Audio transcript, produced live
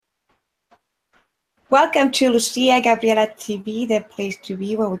Welcome to Lucia Gabriela TV, the place to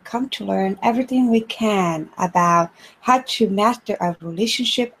be where we come to learn everything we can about how to master our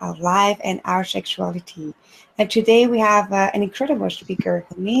relationship, our life, and our sexuality. And today we have an incredible speaker.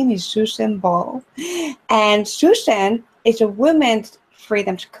 Her name is Susan Ball. And Susan is a women's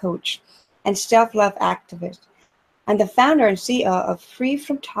freedom coach and self-love activist and the founder and CEO of Free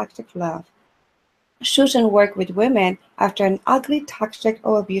from Toxic Love. Susan worked with women after an ugly, toxic,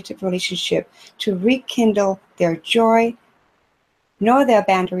 or abusive relationship to rekindle their joy, know their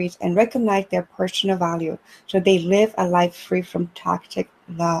boundaries, and recognize their personal value so they live a life free from toxic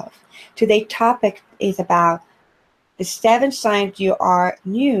love. Today's topic is about the 7 signs your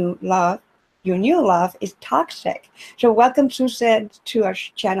new love is toxic. So welcome, Susan, to our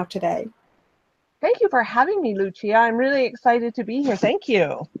channel today. Thank you for having me, Lucia. I'm really excited to be here. Thank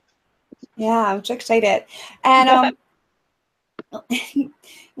you. Yeah, I'm so excited. And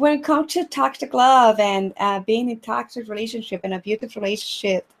when it comes to toxic love and being in a toxic relationship and abusive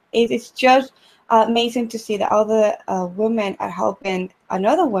relationship, it's just amazing to see that other women are helping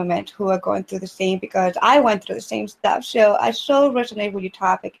another women who are going through the same, because I went through the same stuff. So I so resonate with your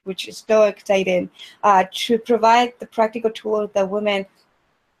topic, which is so exciting, to provide the practical tools that women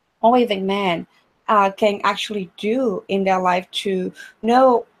or even men can actually do in their life to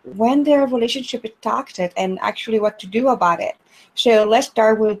know when their relationship is toxic and actually what to do about it. So let's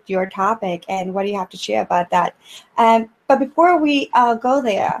start with your topic and what do you have to share about that. But before we go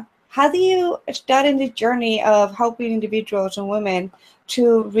there, how do you start in the journey of helping individuals and women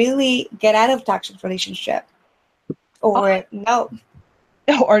to really get out of toxic relationship? Or no?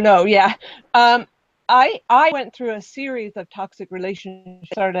 Or no, yeah. I went through a series of toxic relationships.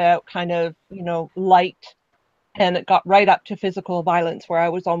 Started out kind of, light, and it got right up to physical violence where I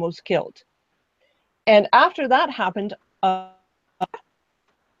was almost killed. And after that happened,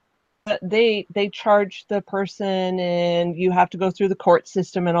 they charged the person, and you have to go through the court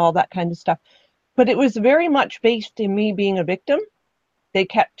system and all that kind of stuff. But it was very much based in me being a victim. They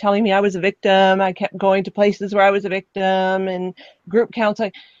kept telling me I was a victim. I kept going to places where I was a victim and group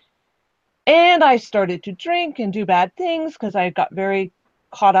counseling. And I started to drink and do bad things because I got very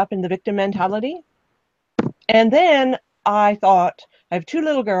caught up in the victim mentality. And then I thought, I have 2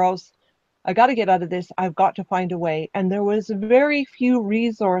 little girls. I got to get out of this. I've got to find a way. And there was very few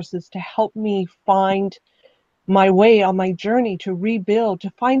resources to help me find my way on my journey to rebuild, to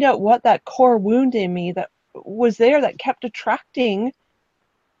find out what that core wound in me that was there that kept attracting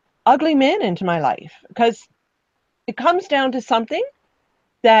ugly men into my life. Because it comes down to something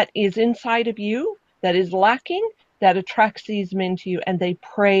that is inside of you that is lacking, that attracts these men to you, and they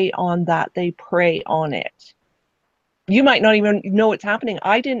prey on that. They prey on it. You might not even know what's happening.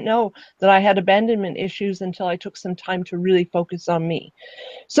 I didn't know that I had abandonment issues until I took some time to really focus on me.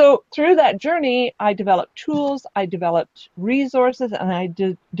 So through that journey, I developed tools, I developed resources, and I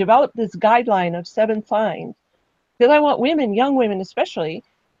developed this guideline of 7 signs. Because I want women, young women especially,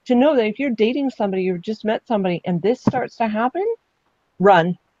 to know that if you're dating somebody, you've just met somebody, and this starts to happen,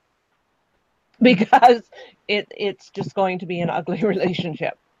 run. Because it's just going to be an ugly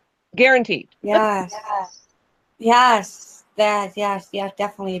relationship. Guaranteed. Yes. Yes, yes,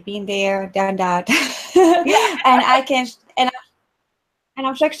 definitely been there, done that. And I can, and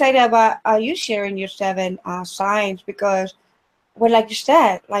I'm so excited about you sharing your 7 signs, because, well, like you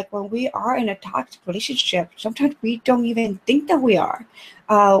said, like when we are in a toxic relationship, sometimes we don't even think that we are.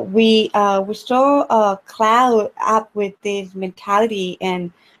 We so cloud up with this mentality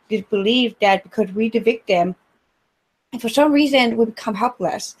and this belief that because we're the victim, and for some reason we become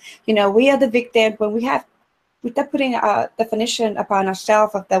helpless. You know, we are the victim when we start putting a definition upon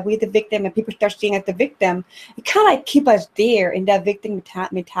ourselves of that we're the victim, and people start seeing us the victim. It kind of like keep us there in that victim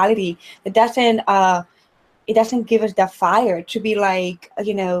mentality. It doesn't give us that fire to be like,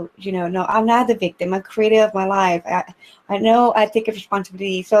 no, I'm not the victim. I'm creator of my life. I know I take a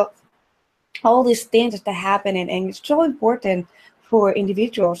responsibility. So all these things that happen, and it's so important for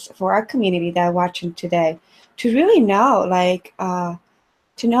individuals, for our community that are watching today, to really know,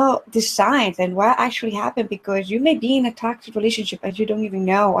 to know the signs and what actually happened, because you may be in a toxic relationship and you don't even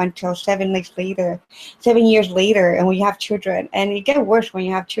know until 7 years later, and when you have children, and it gets worse when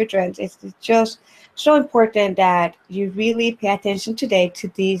you have children. It's just so important that you really pay attention today to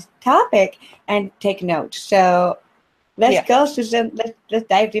this topic and take notes. So let's go, Susan. Let's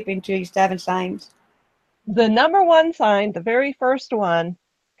dive deep into your 7 signs. The number 1 sign, the very first one,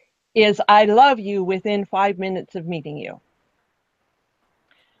 is I love you within 5 minutes of meeting you.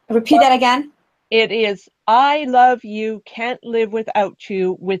 Repeat that again. It is I love you, can't live without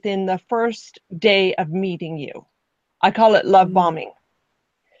you within the first day of meeting you. I call it love bombing.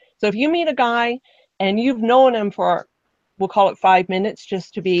 So if you meet a guy and you've known him for, we'll call it 5 minutes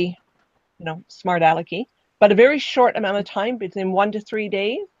just to be, smart alecky, but a very short amount of time, between 1 to 3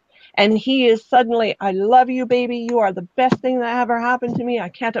 days, and he is suddenly, I love you, baby. You are the best thing that ever happened to me. I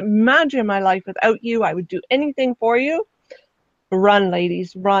can't imagine my life without you. I would do anything for you. Run,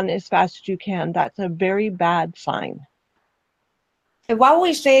 ladies. Run as fast as you can. That's a very bad sign. And why would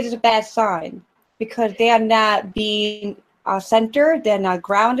we say it is a bad sign? Because they are not being centered. They're not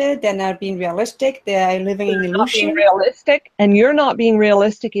grounded. They're not being realistic. They're living in illusion. Not being realistic, and you're not being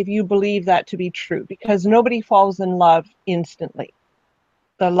realistic if you believe that to be true, because nobody falls in love instantly.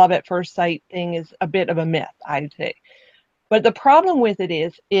 The love at first sight thing is a bit of a myth, I'd say. But the problem with it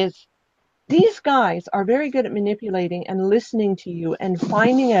is these guys are very good at manipulating and listening to you and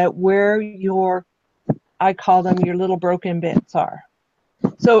finding out where your, I call them your little broken bits are.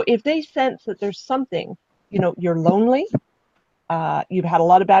 So if they sense that there's something, you're lonely, you've had a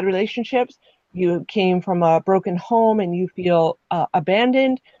lot of bad relationships, you came from a broken home and you feel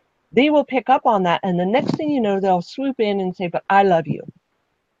abandoned, they will pick up on that. And the next thing you know, they'll swoop in and say, but I love you.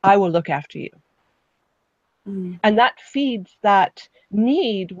 I will look after you. Mm. And that feeds that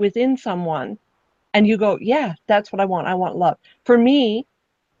need within someone. And you go, yeah, that's what I want. I want love. For me,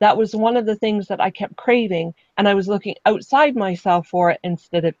 that was one of the things that I kept craving. And I was looking outside myself for it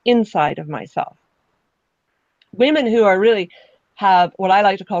instead of inside of myself. Women who are really have what I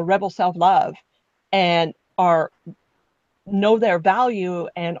like to call rebel self-love and know their value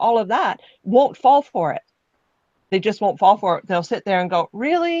and all of that won't fall for it. They just won't fall for it. They'll sit there and go,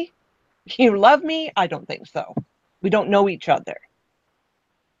 really? You love me? I don't think so. We don't know each other.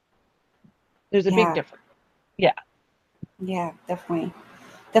 There's a big difference. Yeah. Yeah, definitely.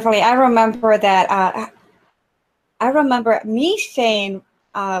 Definitely. I remember that. I remember me saying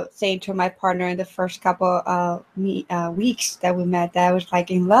to my partner in the first couple of weeks that we met that I was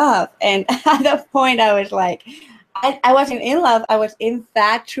like in love. And at that point, I was like, I wasn't in love. I was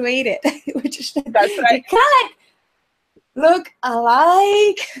infatuated, which is that's right. Kind of like look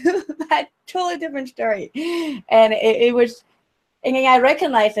alike, but totally different story. And it was, and I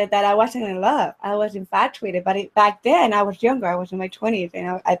recognized that I wasn't in love. I was infatuated. But back then, I was younger. I was in my 20s,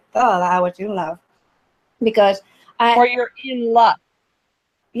 and I thought I was in love because or you're in love.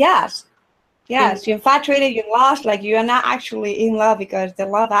 Yes. Yes, you're infatuated, you're lost, like you are not actually in love because the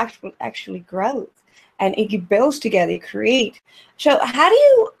love actually grows and it builds together, it creates. So how do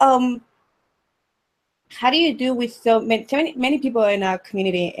you do with so many people in our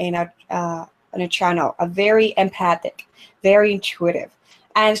community, in our on a channel are very empathic, very intuitive.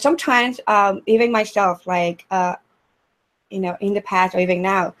 And sometimes even myself, like in the past or even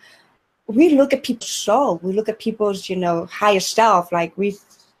now, we look at people's soul, we look at people's, higher self, like we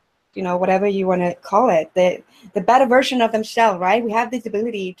whatever you want to call it, the better version of themselves, right? We have this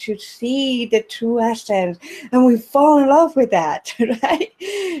ability to see the true essence and we fall in love with that, right?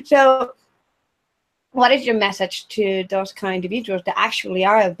 So what is your message to those kind of individuals that actually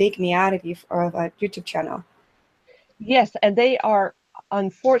are a big reality of a YouTube channel? Yes, and they are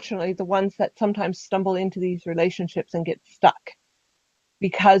unfortunately the ones that sometimes stumble into these relationships and get stuck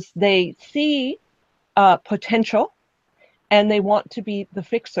because they see potential and they want to be the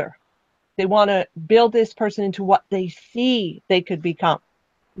fixer. They want to build this person into what they see they could become.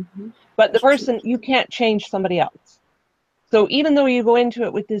 Mm-hmm. But the person, you can't change somebody else. So even though you go into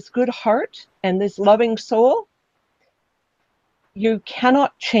it with this good heart and this loving soul, you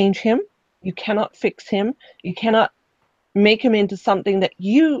cannot change him. You cannot fix him. You cannot make him into something that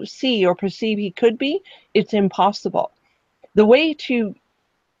you see or perceive he could be. It's impossible. The way to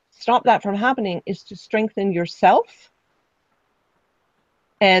stop that from happening is to strengthen yourself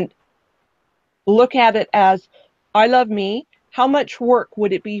and look at it as, I love me. How much work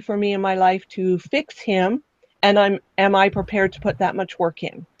would it be for me in my life to fix him? And am I prepared to put that much work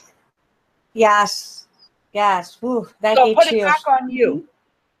in? Yes. Yes. Ooh, that so put it back on you. Mm-hmm.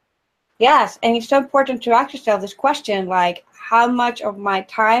 Yes. And it's so important to ask yourself this question, like how much of my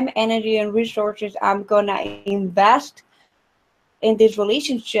time, energy, and resources I'm going to invest in this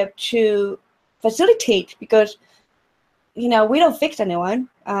relationship to facilitate, because, we don't fix anyone.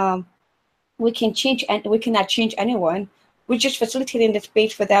 We cannot change anyone. We're just facilitating the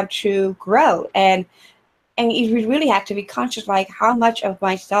space for them to grow. And we really have to be conscious, like how much of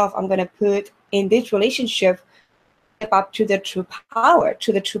myself I'm going to put in this relationship up to the true power,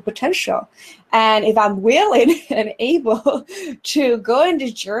 to the true potential. And if I'm willing and able to go in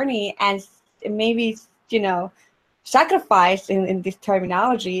this journey and maybe, sacrifice in this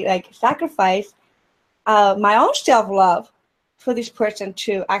terminology, like sacrifice my own self-love for this person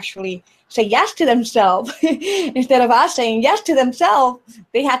to actually say yes to themselves. Instead of us saying yes to themselves,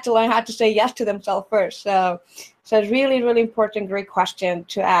 they had to learn how to say yes to themselves first. So it's really, really important, great question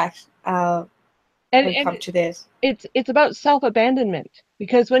to ask when it comes to this. It's about self-abandonment,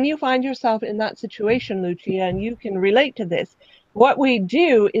 because when you find yourself in that situation, Lucia, and you can relate to this, what we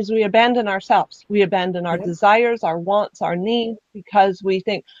do is we abandon ourselves. We abandon our desires, our wants, our needs, because we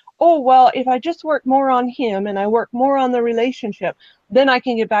think, oh, well, if I just work more on him and I work more on the relationship, then I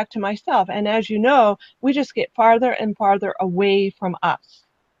can get back to myself. And as you know, we just get farther and farther away from us.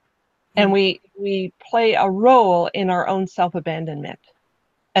 And we play a role in our own self-abandonment.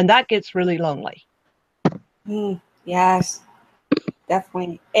 And that gets really lonely. Yes,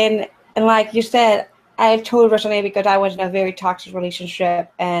 definitely. And like you said, I totally resonate because I was in a very toxic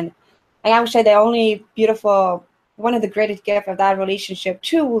relationship, and I would say the only beautiful, one of the greatest gifts of that relationship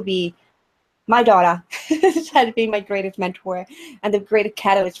too will be my daughter. Had been my greatest mentor and the greatest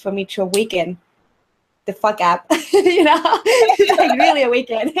catalyst for me to awaken the fuck up, like really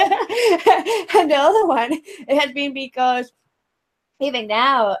awaken. And the other one, it has been because even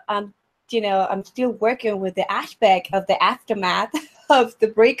now, I'm still working with the aspect of the aftermath of the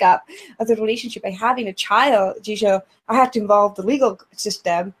breakup of the relationship and having a child. I had to involve the legal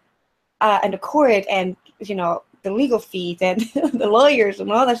system and the court and, the legal fees and the lawyers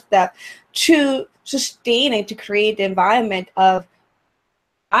and all that stuff to sustain and to create the environment of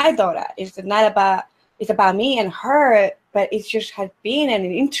my daughter. It's about me and her, but it just has been an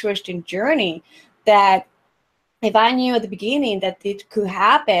interesting journey that if I knew at the beginning that it could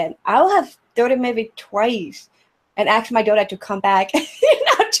happen, I would have thought it maybe twice and asked my daughter to come back,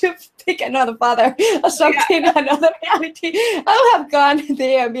 to pick another father or something, another reality. I would have gone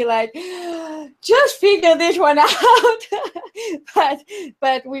there and be like, just figure this one out.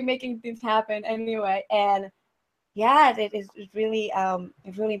 but we're making things happen anyway. And yeah, it is really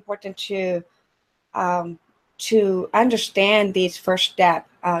important to understand this first step,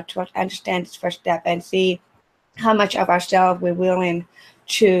 and see how much of ourselves we're willing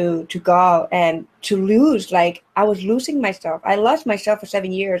to go and to lose. Like I was losing myself. I lost myself for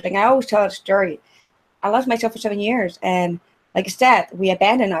 7 years. Like I always tell the story. I lost myself for 7 years. And like I said, we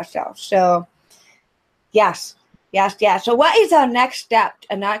abandoned ourselves. So yes. So what is our next step,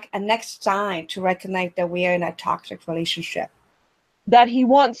 a next sign to recognize that we are in a toxic relationship? That he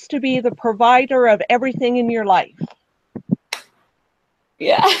wants to be the provider of everything in your life.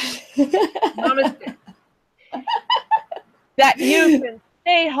 Yeah. Namaste. That you can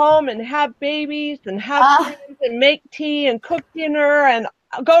stay home and have babies and have friends and make tea and cook dinner and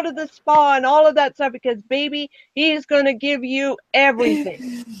go to the spa and all of that stuff, because baby, he's going to give you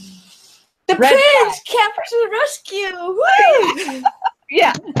everything. The prince came to the rescue. Woo!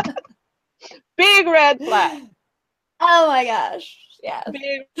 Yeah. Big red flag. Oh my gosh. Yes.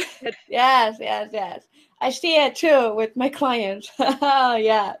 Big. Yes. I see it too with my clients. Oh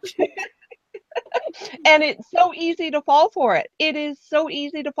yeah. And it's so easy to fall for it. It is so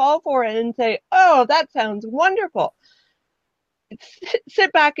easy to fall for it and say, oh, that sounds wonderful.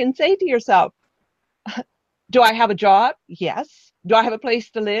 Sit back and say to yourself, do I have a job? Yes. Do I have a place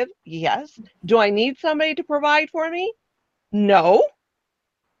to live? Yes. Do I need somebody to provide for me? No.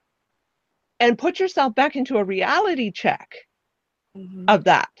 And put yourself back into a reality check of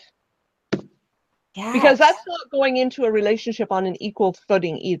that. Yes. Because that's not going into a relationship on an equal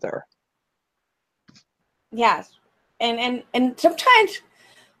footing either. Yes. And sometimes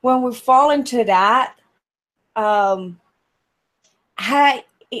when we fall into that,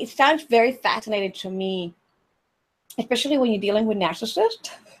 it sounds very fascinating to me, especially when you're dealing with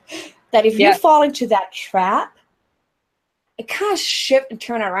narcissists, that if you fall into that trap, it kind of shift and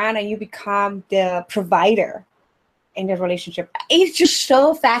turn around and you become the provider in the relationship. It's just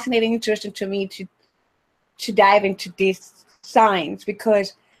so fascinating and interesting to me to dive into these signs,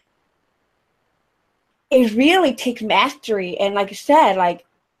 because it really takes mastery. And like I said, like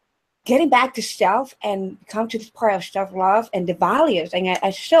getting back to self and come to this part of self-love and the values. And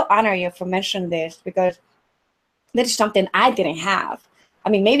I so honor you for mentioning this, because that is something I didn't have. I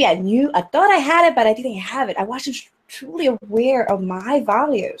mean, maybe I thought I had it, but I didn't have it. I wasn't truly aware of my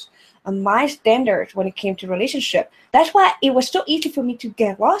values and my standards when it came to relationship. That's why it was so easy for me to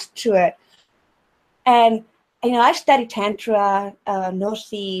get lost to it. And I studied Tantra,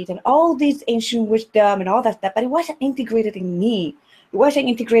 Gnosis, and all these ancient wisdom and all that stuff, but it wasn't integrated in me. It wasn't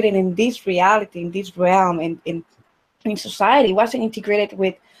integrated in this reality, in this realm, in society. It wasn't integrated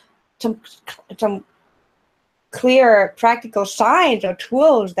with some clear practical signs or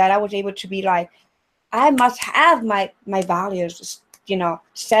tools that I was able to be like, I must have my values,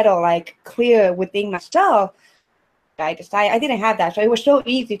 settle, like clear within myself. I decided I didn't have that. So it was so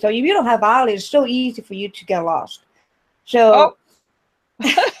easy. So if you don't have values, it's so easy for you to get lost. So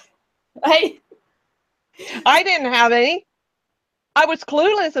I didn't have any. I was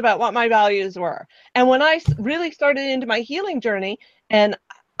clueless about what my values were. And when I really started into my healing journey, and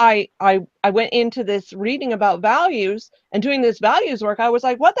I went into this reading about values and doing this values work, I was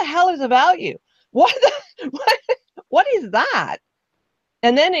like, what the hell is a value? What is that?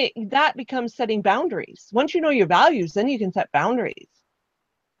 And then that becomes setting boundaries. Once you know your values, then you can set boundaries.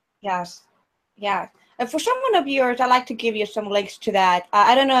 Yes. Yeah. And for someone of yours, I'd like to give you some links to that.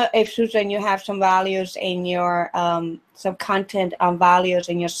 I don't know if, Susan, you have some values in your, some content on values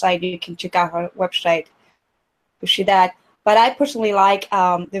in your site. You can check out her website to see that. But I personally like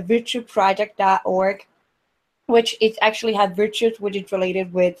the virtueproject.org, which it actually has virtues, which is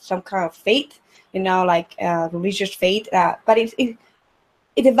related with some kind of faith, like religious faith. But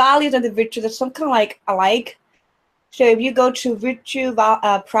the values and the virtues are some kind of like alike. So if you go to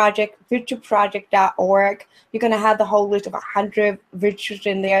virtueproject.org, you're going to have the whole list of 100 virtues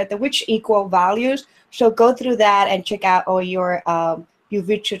in there, which equal values. So go through that and check out all your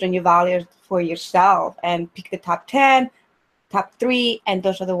virtues and your values for yourself and pick the top 10, top 3, and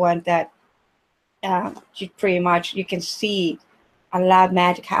those are the ones that you can see a lot of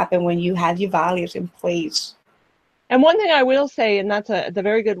magic happen when you have your values in place. And one thing I will say, and that's a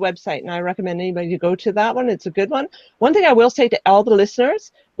very good website, and I recommend anybody to go to that one. It's a good one. One thing I will say to all the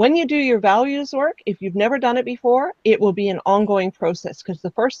listeners, when you do your values work, if you've never done it before, it will be an ongoing process, because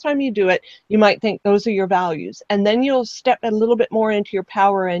the first time you do it, you might think those are your values. And then you'll step a little bit more into your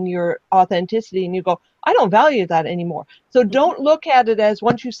power and your authenticity, and you go, I don't value that anymore. So don't look at it as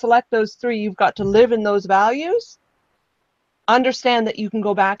once you select those 3, you've got to live in those values. Understand that you can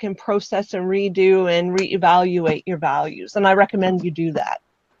go back and process and redo and reevaluate your values, and I recommend you do that.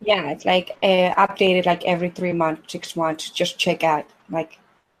 Yeah, it's like updated like every 3 months, 6 months. Just check out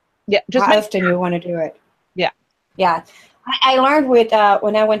just how often you want to do it. Yeah. I learned with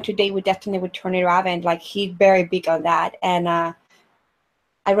when I went to Date with Destiny with Tony Robbins, like he's very big on that, and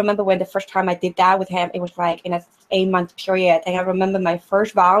I remember when the first time I did that with him, it was like in a 8-month period. And I remember my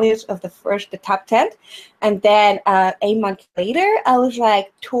first values of the top 10. And then 8 months later, I was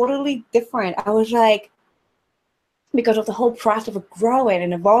like totally different. I was like, because of the whole process of growing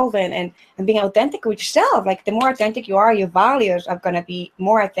and evolving and being authentic with yourself, like the more authentic you are, your values are going to be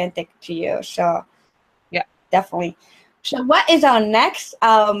more authentic to you. So yeah, definitely. So what is our next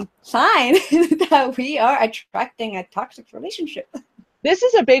sign that we are attracting a toxic relationship? This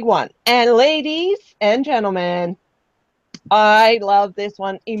is a big one. And ladies and gentlemen, I love this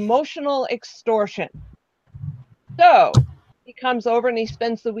one. Emotional extortion. So he comes over and he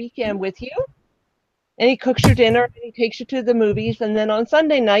spends the weekend with you, and he cooks your dinner and he takes you to the movies. And then on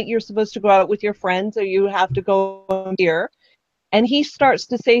Sunday night, you're supposed to go out with your friends, or you have to go here. And he starts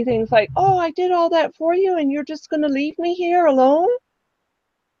to say things like, oh, I did all that for you and you're just going to leave me here alone?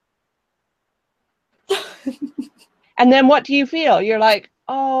 And then what do you feel? You're like,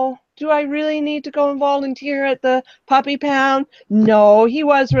 oh, do I really need to go and volunteer at the puppy pound? No, he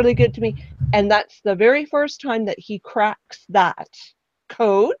was really good to me. And that's the very first time that he cracks that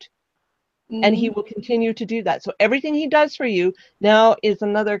code. Mm-hmm. And he will continue to do that. So everything he does for you now is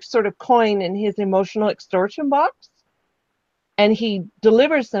another sort of coin in his emotional extortion box. And he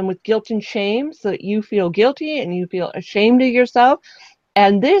delivers them with guilt and shame so that you feel guilty and you feel ashamed of yourself.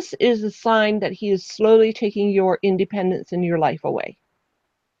 And this is a sign that he is slowly taking your independence in your life away.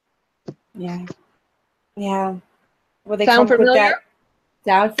 Yeah. Yeah. Well, they sound familiar?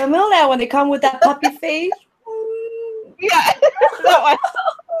 Sound familiar when they come with that puppy face. Yeah. Why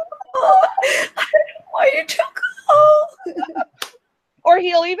are you too cold? Or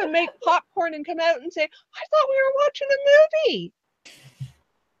he'll even make popcorn and come out and say, I thought we were watching a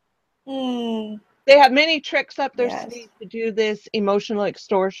movie. They have many tricks up their sleeve to do this emotional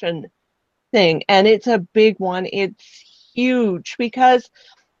extortion thing. And it's a big one. It's huge because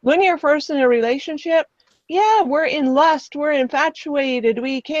when you're first in a relationship, yeah, we're in lust, we're infatuated,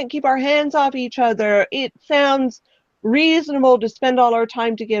 we can't keep our hands off each other. It sounds reasonable to spend all our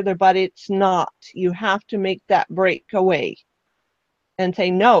time together, but it's not. You have to make that break away and say,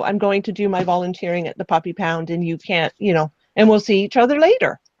 no, I'm going to do my volunteering at the puppy pound and you can't, and we'll see each other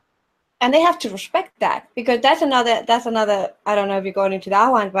later. And they have to respect that, because that's another, I don't know if you're going into that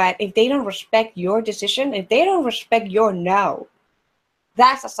one, but if they don't respect your decision, if they don't respect your no,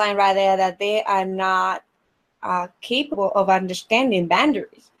 that's a sign right there that they are not capable of understanding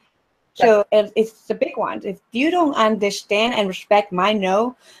boundaries. So it's the big one. If you don't understand and respect my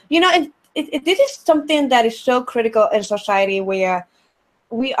no, this is something that is so critical in society where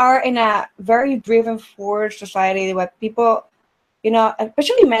we are in a very driven forward society where people,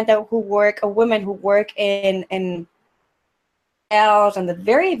 especially men that who work or women who work in sales, and they're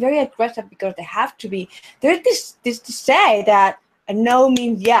very, very aggressive because they have to be. There's this to say that a no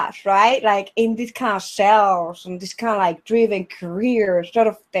means yes, right? Like in this kind of sales and this kind of like driven career sort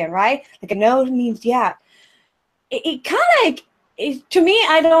of thing, right? Like a no means yes. It kind of like, to me,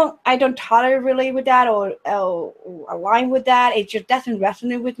 I don't tolerate really with that or align with that. It just doesn't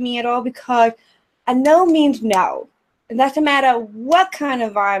resonate with me at all, because a no means no. It doesn't matter what kind of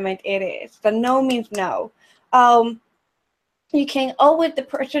environment it is. The no means no. You can always, the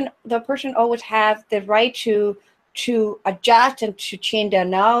person always have the right to adjust and to change their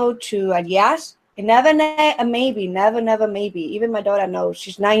no to a yes. And never a maybe, never maybe. Even my daughter knows.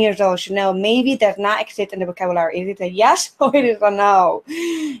 She's 9 years old. She knows maybe does not exist in the vocabulary. Is it a yes or it is a no?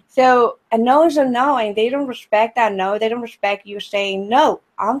 So a no is a no, and they don't respect that no. They don't respect you saying, no,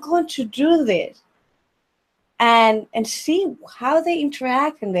 I'm going to do this. And see how they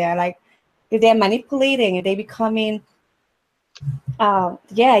interact in there. Like if they're manipulating, if they becoming,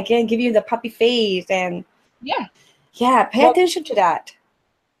 again, give you the puppy face, and pay attention to that.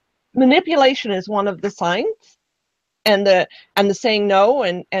 Manipulation is one of the signs, and the saying no,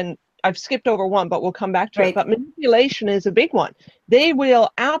 and I've skipped over one, but we'll come back to it. But manipulation is a big one. They will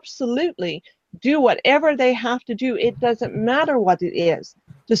absolutely do whatever they have to do. It doesn't matter what it is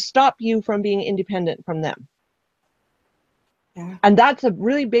to stop you from being independent from them. Yeah. And that's a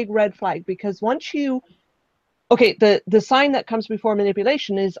really big red flag, because once you, the sign that comes before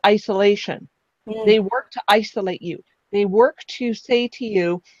manipulation is isolation. They work to isolate you. They work to say to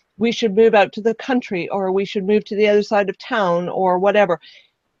you, we should move out to the country, or we should move to the other side of town, or whatever.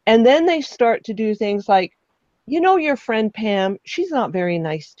 And then they start to do things like, your friend Pam, she's not very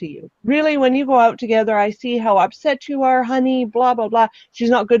nice to you. Really, when you go out together, I see how upset you are, honey, blah, blah, blah. She's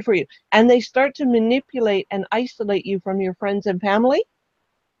not good for you. And they start to manipulate and isolate you from your friends and family.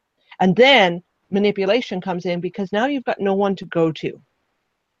 And then manipulation comes in, because now you've got no one to go to.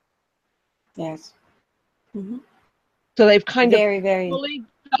 Yes. Mm-hmm. So they've kind of fully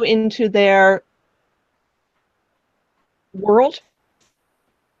go into their world,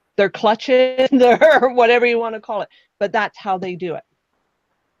 their clutches, their whatever you want to call it. But that's how they do it.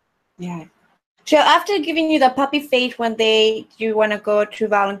 Yeah. So after giving you the puppy face when you want to go to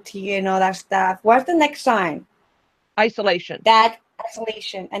volunteer and all that stuff, what's the next sign? Isolation. That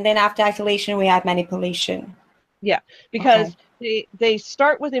isolation. And then after isolation, we have manipulation. Yeah, because they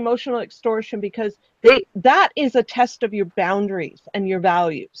start with emotional extortion, because that is a test of your boundaries and your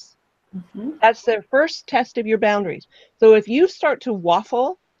values. Mm-hmm. That's their first test of your boundaries. So if you start to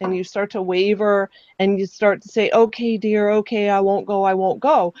waffle and you start to waver and you start to say, okay, dear, okay, I won't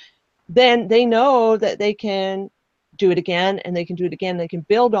go, then they know that they can do it again, and they can do it again. They can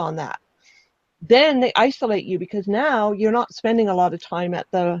build on that. Then they isolate you, because now you're not spending a lot of time at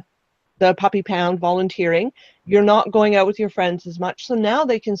the puppy pound volunteering. You're not going out with your friends as much. So now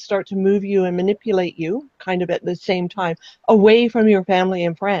they can start to move you and manipulate you kind of at the same time away from your family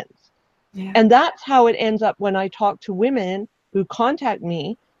and friends. Yeah. And that's how it ends up when I talk to women who contact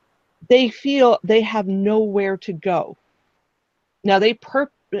me. They feel they have nowhere to go. Now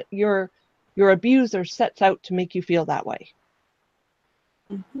your abuser sets out to make you feel that way.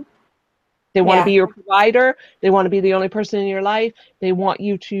 Mm-hmm. They want to be your provider. They want to be the only person in your life. They want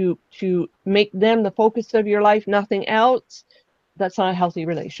you to make them the focus of your life, nothing else. That's not a healthy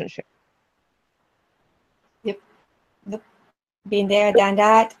relationship. Yep. Been there, done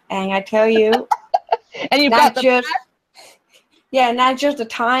that, and I tell you, and you've not got not just the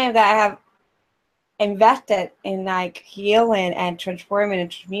time that I have invested in like healing and transforming and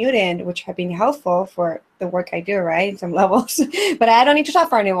transmuting, which have been helpful for the work I do, right, in some levels. But I don't need to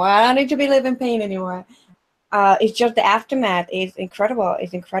suffer anymore. I don't need to be living pain anymore. It's just the aftermath is incredible.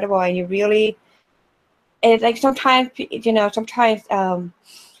 It's incredible, and you really, it's like sometimes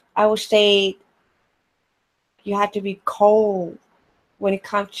I would say you have to be cold when it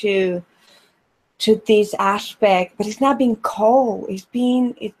comes to this aspect, but it's not being cold. It's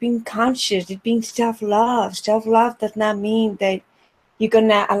being conscious. It's being self-love. Self-love does not mean that you're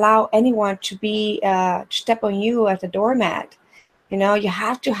gonna allow anyone to be to step on you as a doormat. You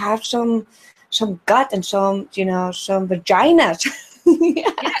have to have some gut and some vaginas.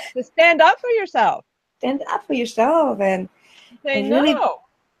 Yes, to stand up for yourself. Stand up for yourself and say no. Really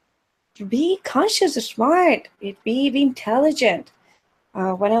be conscious and smart. Be intelligent.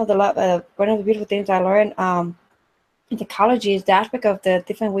 One of the beautiful things I learned in psychology is the aspect of the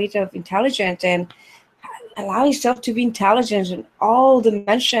different ways of intelligence, and allow yourself to be intelligent in all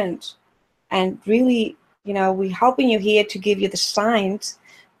dimensions. And really, we're helping you here to give you the signs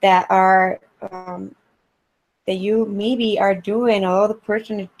that are that you maybe are doing, or the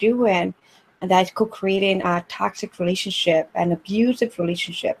person is doing, and that's co-creating a toxic relationship, an abusive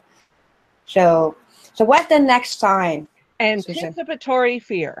relationship. So what's the next sign? Anticipatory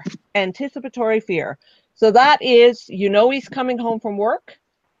fear. Anticipatory fear. So that is, you know, he's coming home from work,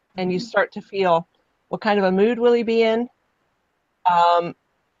 and you start to feel, what kind of a mood will he be in?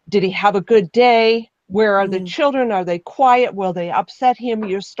 Did he have a good day? Where are the children? Are they quiet? Will they upset him?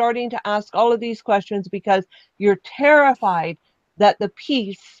 You're starting to ask all of these questions because you're terrified that the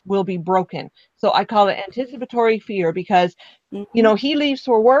peace will be broken. So I call it anticipatory fear because, you know, he leaves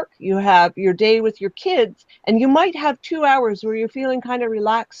for work, you have your day with your kids, and you might have 2 hours where you're feeling kind of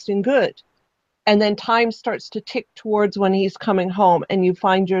relaxed and good. And then time starts to tick towards when he's coming home, and you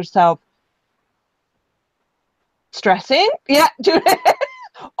find yourself stressing. Yeah.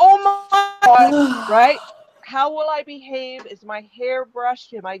 Oh my God, right? How will I behave? Is my hair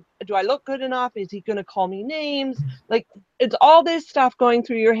brushed? Do I look good enough? Is he going to call me names? Like, it's all this stuff going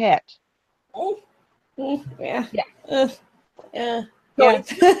through your head. Yeah. Yeah. Yeah. So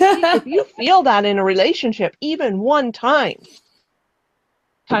if you feel that in a relationship, even one time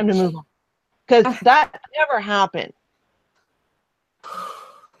to move on. Because that never happened.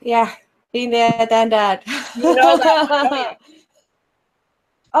 Yeah. Been there, done that. You know that.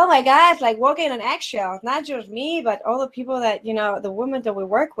 Oh my God, like walking on eggshells, not just me, but all the people that, you know, the women that we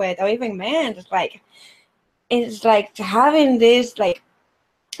work with, or even men, it's like having this, like,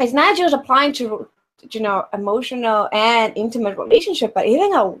 it's not just applying to, you know, emotional and intimate relationship, but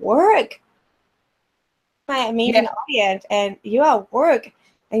even at work. My amazing audience, and you're at work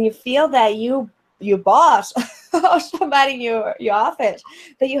and you feel that your boss or somebody in your office,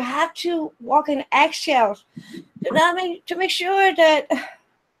 that you have to walk in eggshells to make sure that,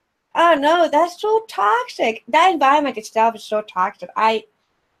 oh no, that's so toxic. That environment itself is so toxic. I'm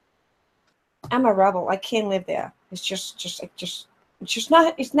a rebel. I can't live there. It's just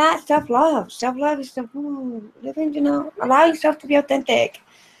not. It's not self-love. Self-love is living. You know, allow yourself to be authentic.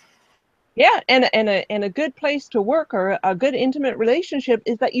 Yeah, and a good place to work, or a good intimate relationship,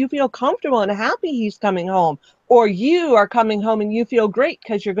 is that you feel comfortable and happy he's coming home, or you are coming home and you feel great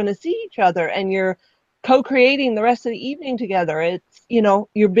because you're going to see each other and you're co-creating the rest of the evening together. It's, you know,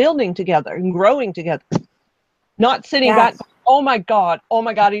 you're building together and growing together, not sitting back. Oh my God,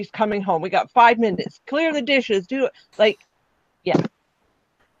 he's coming home. We got 5 minutes. Clear the dishes. Do it. Like, yeah.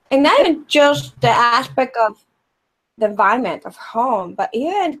 And not even just the aspect of the environment of home, but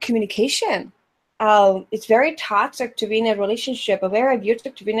even communication. It's very toxic to be in a relationship, or very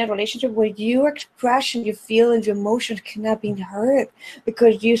abusive to be in a relationship where your expression, your feelings, your emotions cannot be heard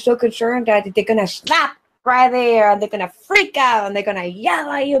because you're so concerned that they're gonna snap right there, and they're gonna freak out, and they're gonna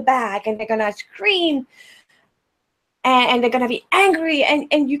yell at you back, and they're gonna scream, and they're gonna be angry,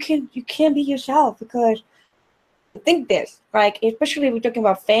 and you can't be yourself because think this, like, especially if we're talking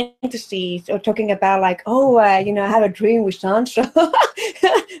about fantasies, or talking about like, you know, I have a dream with Sancho,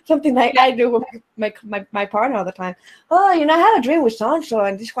 something like I do with my partner all the time. Oh, you know, I have a dream with Sancho,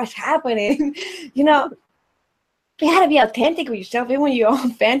 and this is what's happening. You know, you have to be authentic with yourself, even when your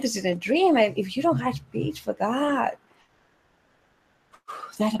own fantasies and dream. And if you don't have space for that,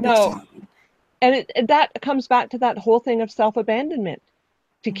 that's a big sign. And that comes back to that whole thing of self-abandonment.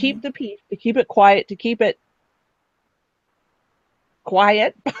 To keep the peace, to keep it quiet, to keep it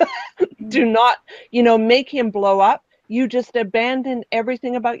quiet. Do not, you know, make him blow up. You just abandon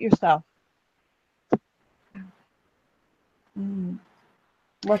everything about yourself.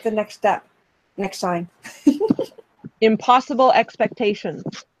 What's the next step? Next sign? Impossible expectations.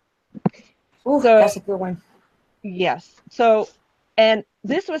 Oh, so, that's a good one. Yes. So, and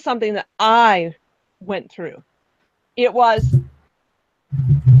this was something that I went through. It was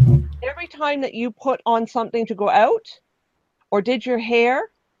every time that you put on something to go out or did your hair,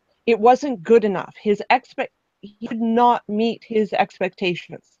 it wasn't good enough. He did not meet his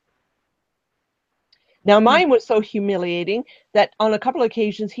expectations. Now, mine was so humiliating that on a couple of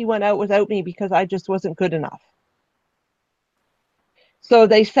occasions he went out without me because I just wasn't good enough. So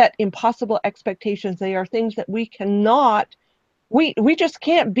they set impossible expectations. They are things that we cannot, we just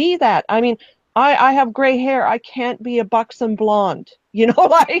can't be that. I mean, I have gray hair. I can't be a buxom blonde. You know,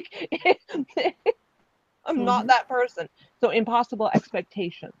 like, I'm not that person. So impossible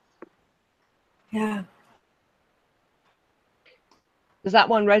expectations. Yeah. Does that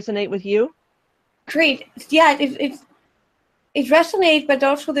one resonate with you? Great. Yeah, it resonates, but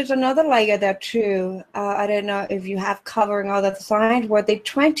also there's another layer there too. I don't know if you have covering all the signs where they're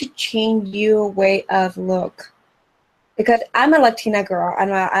trying to change your way of look. Because I'm a Latina girl,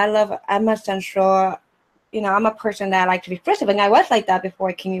 and I'm a sensual I'm a person that I like to be expressive, and I was like that before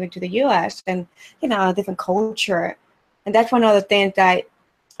I came even to the U.S. and, a different culture. And that's one of the things that I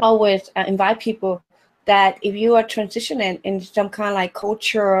always invite people, that if you are transitioning in some kind of like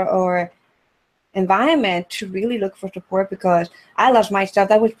culture or environment, to really look for support, because I lost myself.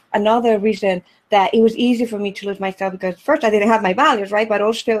 That was another reason that it was easy for me to lose myself, because first I didn't have my values, right? But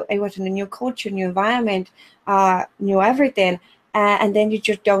also it was in a new culture, new environment, new everything. And then you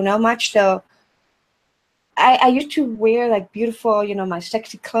just don't know much. So I used to wear like beautiful, my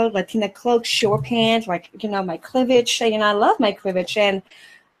sexy clothes, Latina clothes, short pants, like, my cleavage, I love my cleavage. And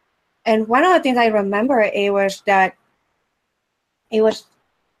one of the things I remember, it was that it was,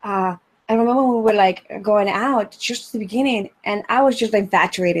 I remember when we were like going out just at the beginning, and I was just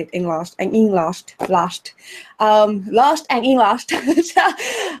infatuated in lost and in lost and in lost. So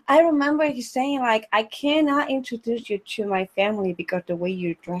I remember he saying like, I cannot introduce you to my family because the way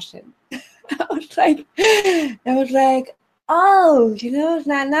you're dressing. I was like, oh, it's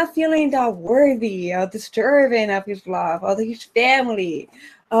not feeling that worthy or deserving of his love or his family,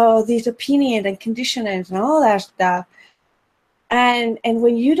 or these opinions and conditionings and all that stuff. And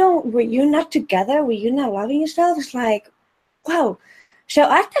when you're not together, when you're not loving yourself, it's like, wow. So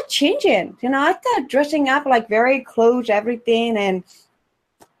I started changing, I started dressing up like very close, everything. And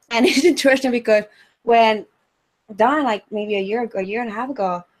it's interesting because when Don, like maybe a year and a half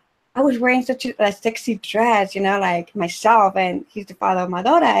ago, I was wearing such a sexy dress, like myself, and he's the father of my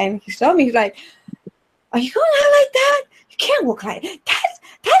daughter, and he saw me, he's like, are you going out like that? You can't walk like that.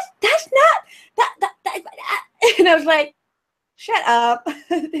 That's not, that. And I was like, shut up.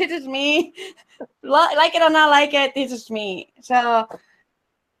 This is me. Like it or not like it, this is me. So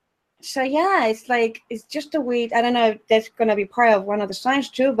yeah, it's like, it's just a way, I don't know if that's going to be part of one of the signs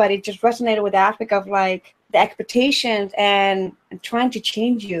too, but it just resonated with the aspect of like the expectations and trying to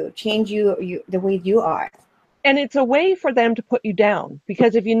change you the way you are. And it's a way for them to put you down,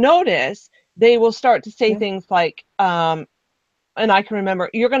 because if you notice, they will start to say things like, and I can remember,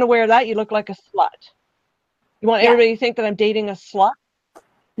 you're going to wear that, you look like a slut. You want everybody to think that I'm dating a slut?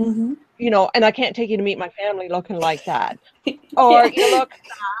 Mm-hmm. And I can't take you to meet my family looking like that. Or you look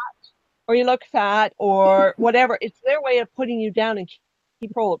fat, or you look fat, or whatever. It's their way of putting you down and keep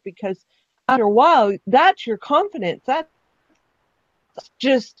control, because after a while, that's your confidence. That's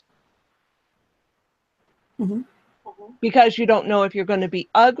just because you don't know if you're going to be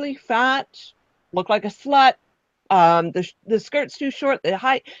ugly, fat, look like a slut, the skirt's too short, the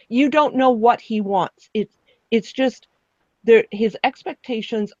height. You don't know what he wants. It's just his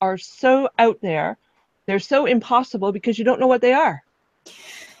expectations are so out there. They're so impossible because you don't know what they are.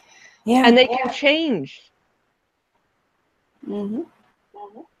 Yeah. And they can change. Mm-hmm.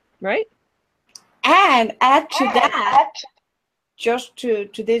 Right? And add to that, just to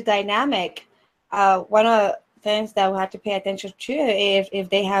this dynamic, one of the things that we have to pay attention to is if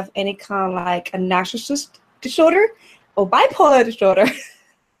they have any kind of like a narcissist disorder or bipolar disorder.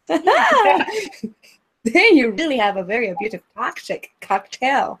 Then you really have a very abusive, toxic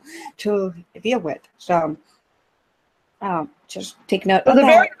cocktail to deal with. So just take note of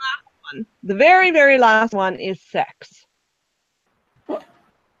that. The very, very last one is sex.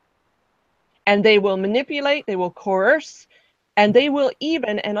 And they will manipulate, they will coerce, and they will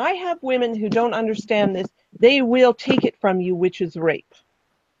even, and I have women who don't understand this, they will take it from you, which is rape.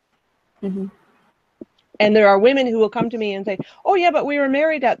 Mm-hmm. And there are women who will come to me and say, oh yeah, but we were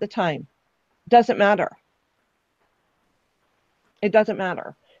married at the time. Doesn't matter. It doesn't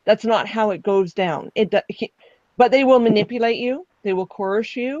matter. That's not how it goes down. But they will manipulate you. They will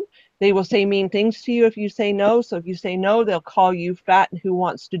coerce you. They will say mean things to you if you say no. So if you say no, they'll call you fat and who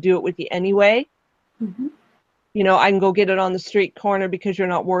wants to do it with you anyway. Mm-hmm. I can go get it on the street corner because you're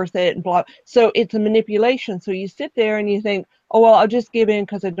not worth it and blah. So it's a manipulation. So you sit there and you think, oh, well, I'll just give in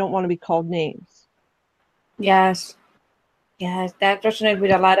because I don't want to be called names. Yes. Yes, that resonates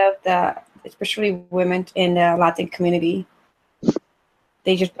with a lot of especially women in the Latin community.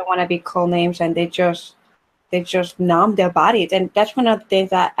 They just don't want to be called names, and they just numb their bodies. And that's one of the things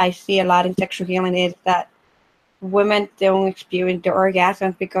that I see a lot in sexual healing, is that women don't experience their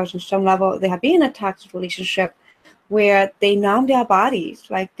orgasms because on some level they have been in a toxic relationship where they numb their bodies.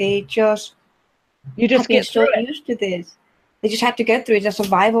 Like you just get so used to this. They just have to get through it. It's a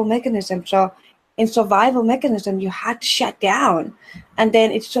survival mechanism. So in survival mechanism, you have to shut down. And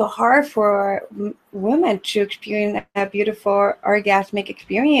then it's so hard for women to experience a beautiful orgasmic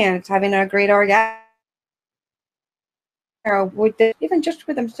experience, having a great orgasm, even just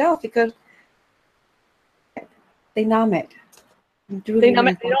with themselves, because they numb it. They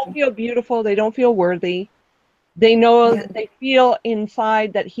don't feel beautiful. They don't feel worthy. They know, Yeah. they feel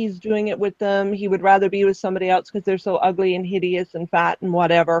inside that he's doing it with them. He would rather be with somebody else because they're so ugly and hideous and fat and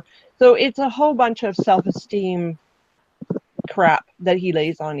whatever. So it's a whole bunch of self-esteem crap that he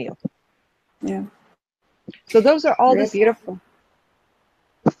lays on you. Yeah. So those are all Very the beautiful.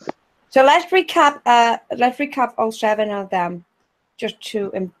 So let's recap. Let's recap all 7 of them, just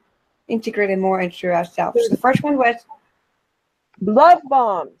to integrate it more into ourselves. So the first one was love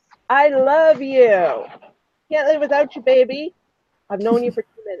bombs. I love you. Can't live without you, baby. I've known you for 2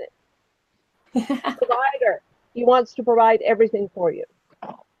 minutes. Provider. He wants to provide everything for you.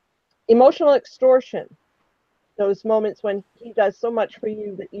 Emotional extortion. Those moments when he does so much for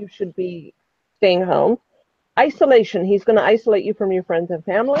you that you should be staying home. Isolation. He's going to isolate you from your friends and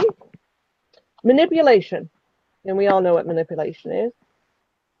family. Manipulation. And we all know what manipulation is.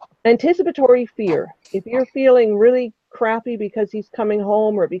 Anticipatory fear. If you're feeling really crappy because he's coming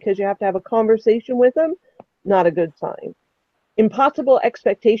home or because you have to have a conversation with him, not a good sign. Impossible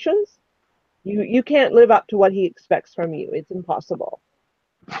expectations. You can't live up to what he expects from you. It's impossible.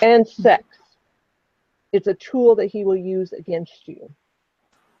 And sex. It's a tool that he will use against you.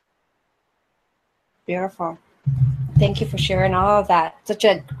 beautiful. Thank you for sharing all of that. Such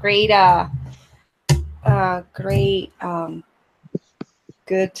a great, great,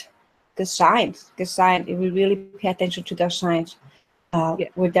 good, good signs. Good sign. If we really pay attention to those signs, Yeah.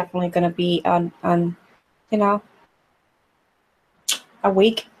 we're definitely gonna be on, you know,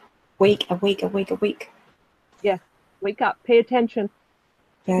 awake. Yeah. Wake up. Pay attention.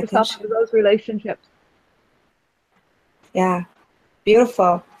 Pay Put yourself attention. into those relationships. Yeah,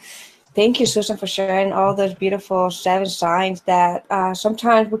 beautiful. Thank you, Susan, for sharing all those beautiful 7 signs that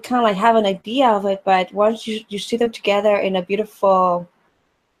sometimes we kind of like have an idea of it, but once you see them together in a beautiful,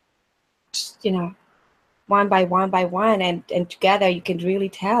 you know, one by one, and together you can really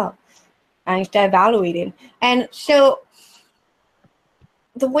tell and start evaluating. And so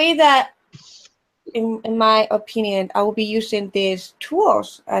the way that, in my opinion, I will be using these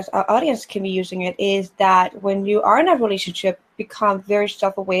tools as our audience can be using it is that when you are in a relationship, become very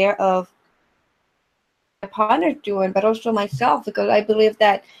self-aware of my partner doing, but also myself, because I believe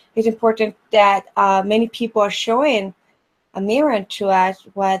that it's important that many people are showing a mirror to us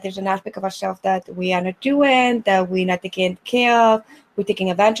where there's an aspect of ourselves that we are not doing, that we're not taking care of, we're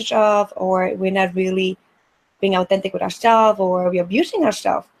taking advantage of, or we're not really being authentic with ourselves, or we're abusing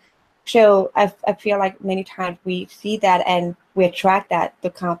ourselves. So I feel like many times we see that and we attract that,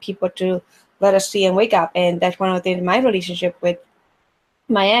 the kind of people to let us see and wake up. And that's one of the things in my relationship with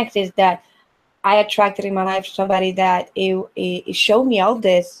my ex is that I attracted in my life somebody that it showed me all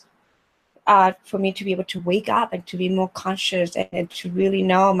this for me to be able to wake up and to be more conscious and to really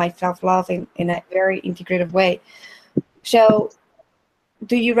know my self-love in a very integrated way. So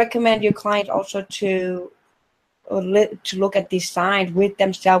do you recommend your client also to look at these signs with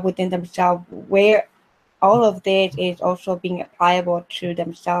themselves, within themselves, where all of this is also being applicable to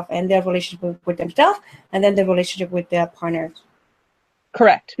themselves and their relationship with themselves, and then the relationship with their partners?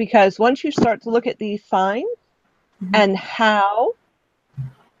 Correct. Because once you start to look at these signs and how,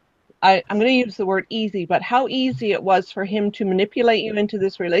 I'm going to use the word easy, but how easy it was for him to manipulate you into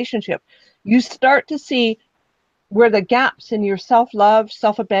this relationship, you start to see where the gaps in your self-love,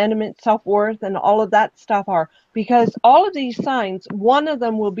 self-abandonment, self-worth, and all of that stuff are. Because all of these signs, one of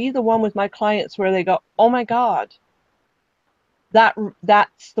them will be the one with my clients where they go, oh my God,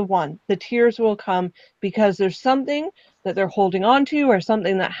 that's the one. The tears will come because there's something that they're holding on to or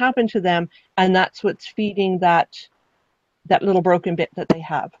something that happened to them, and that's what's feeding that little broken bit that they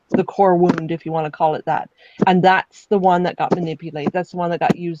have, the core wound, if you want to call it that. And that's the one that got manipulated. That's the one that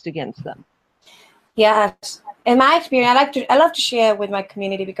got used against them. Yes. In my experience, I love to share with my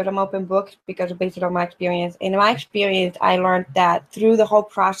community because I'm open book, because based on my experience. In my experience, I learned that through the whole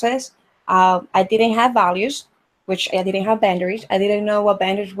process, I didn't have values, which I didn't have boundaries. I didn't know what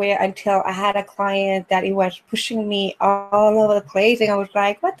boundaries were until I had a client that it was pushing me all over the place, and I was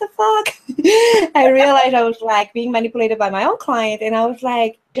like, "What the fuck?" I realized I was like being manipulated by my own client, and I was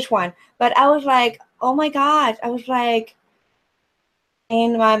like, just one, but I was like, "Oh my God!" I was like,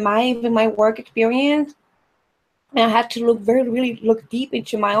 in my work experience, and I had to really look deep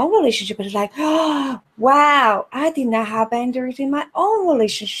into my own relationship. It's like, oh, wow, I did not have boundaries in my own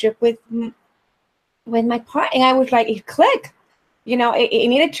relationship with my partner. And I was like, it clicked. You know, it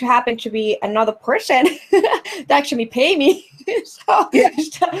needed to happen to be another person to actually pay me. so, Yeah.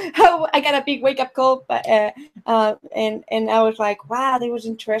 so I got a big wake up call, but and I was like, wow, that was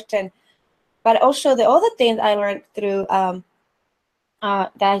interesting. But also the other things I learned through that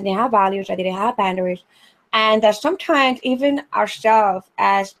I didn't have values, I didn't have boundaries, And that sometimes even ourselves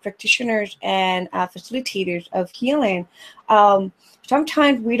as practitioners and facilitators of healing,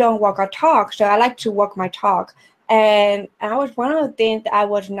 sometimes we don't walk our talk. So I like to walk my talk. And that was one of the things that I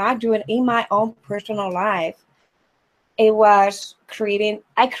was not doing in my own personal life. It was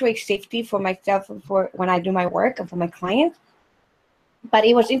I create safety for myself for when I do my work and for my clients. But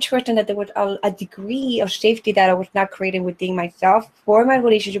it was interesting that there was a degree of safety that I was not creating within myself for my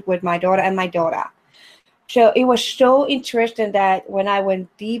relationship with my daughter and my daughter. So it was so interesting that when I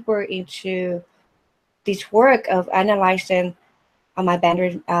went deeper into this work of analyzing my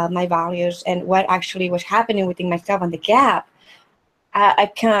boundaries, my values, and what actually was happening within myself and the gap,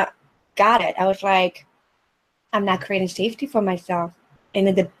 I kind of got it. I was like, I'm not creating safety for myself.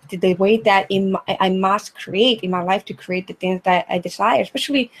 And the way that I must create in my life to create the things that I desire,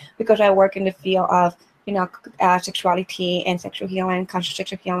 especially because I work in the field of, sexuality and sexual healing, conscious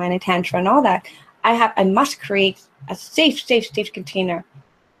sexual healing, and tantra and all that. I must create a safe container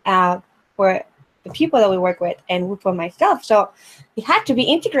for the people that we work with and for myself. So it had to be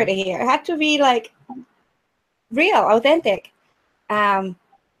integrated here. It had to be like real, authentic.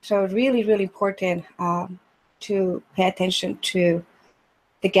 So really, really important to pay attention to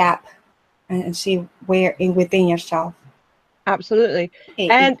the gap and see where within yourself. Absolutely.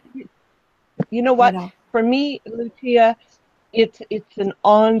 And you know what? For me, Lucia, it's an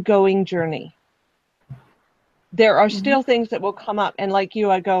ongoing journey. There are still things that will come up, and like you,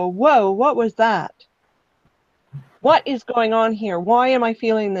 I go, whoa, what was that? What is going on here? Why am I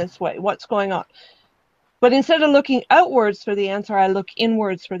feeling this way? What's going on? But instead of looking outwards for the answer, I look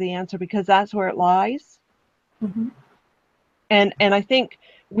inwards for the answer, because that's where it lies. And I think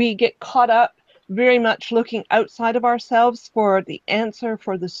we get caught up very much looking outside of ourselves for the answer,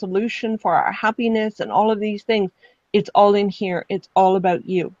 for the solution, for our happiness, and all of these things. It's all in here. It's all about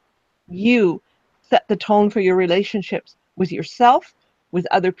you. You set the tone for your relationships with yourself, with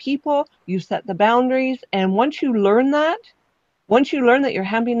other people. You set the boundaries. And once you learn that your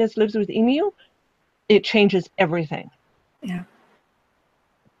happiness lives within you, it changes everything. Yeah.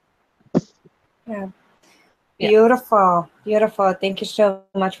 Beautiful. Thank you so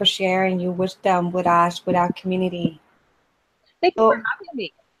much for sharing your wisdom with us, with our community. Thank you for having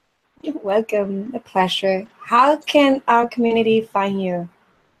me. You're welcome. A pleasure. How can our community find you?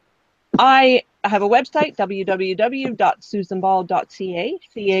 I have a website, www.susanball.ca,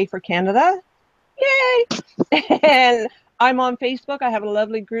 CA for Canada. Yay! And I'm on Facebook. I have a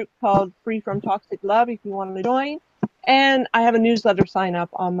lovely group called Free from Toxic Love if you want to join. And I have a newsletter sign up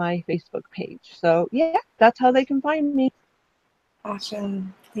on my Facebook page. So yeah, that's how they can find me.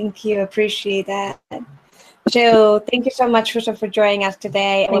 Awesome. Thank you. Appreciate that. So thank you so much, Susan, for joining us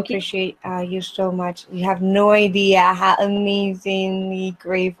today. I appreciate you so much. You have no idea how amazingly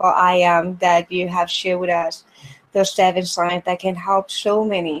grateful I am that you have shared with us those 7 signs that can help so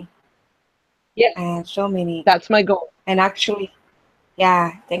many. Yeah. And so many. That's my goal. And actually,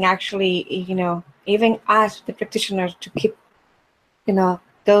 even us, the practitioners, to keep,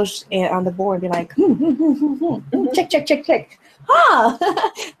 those on the board, be like, check. I'm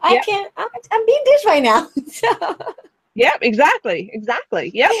being this right now. Yeah, exactly.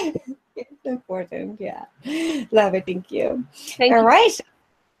 Yeah. It's important. Yeah. Love it. Thank you. Thank you. All right.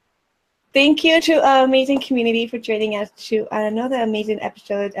 Thank you to our amazing community for joining us to another amazing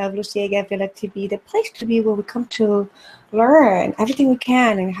episode of Lucia Gavrila TV, the place to be where we come to learn everything we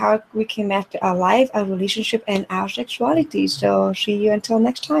can and how we can master our life, our relationship, and our sexuality. So see you until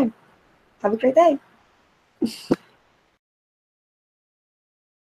next time. Have a great day.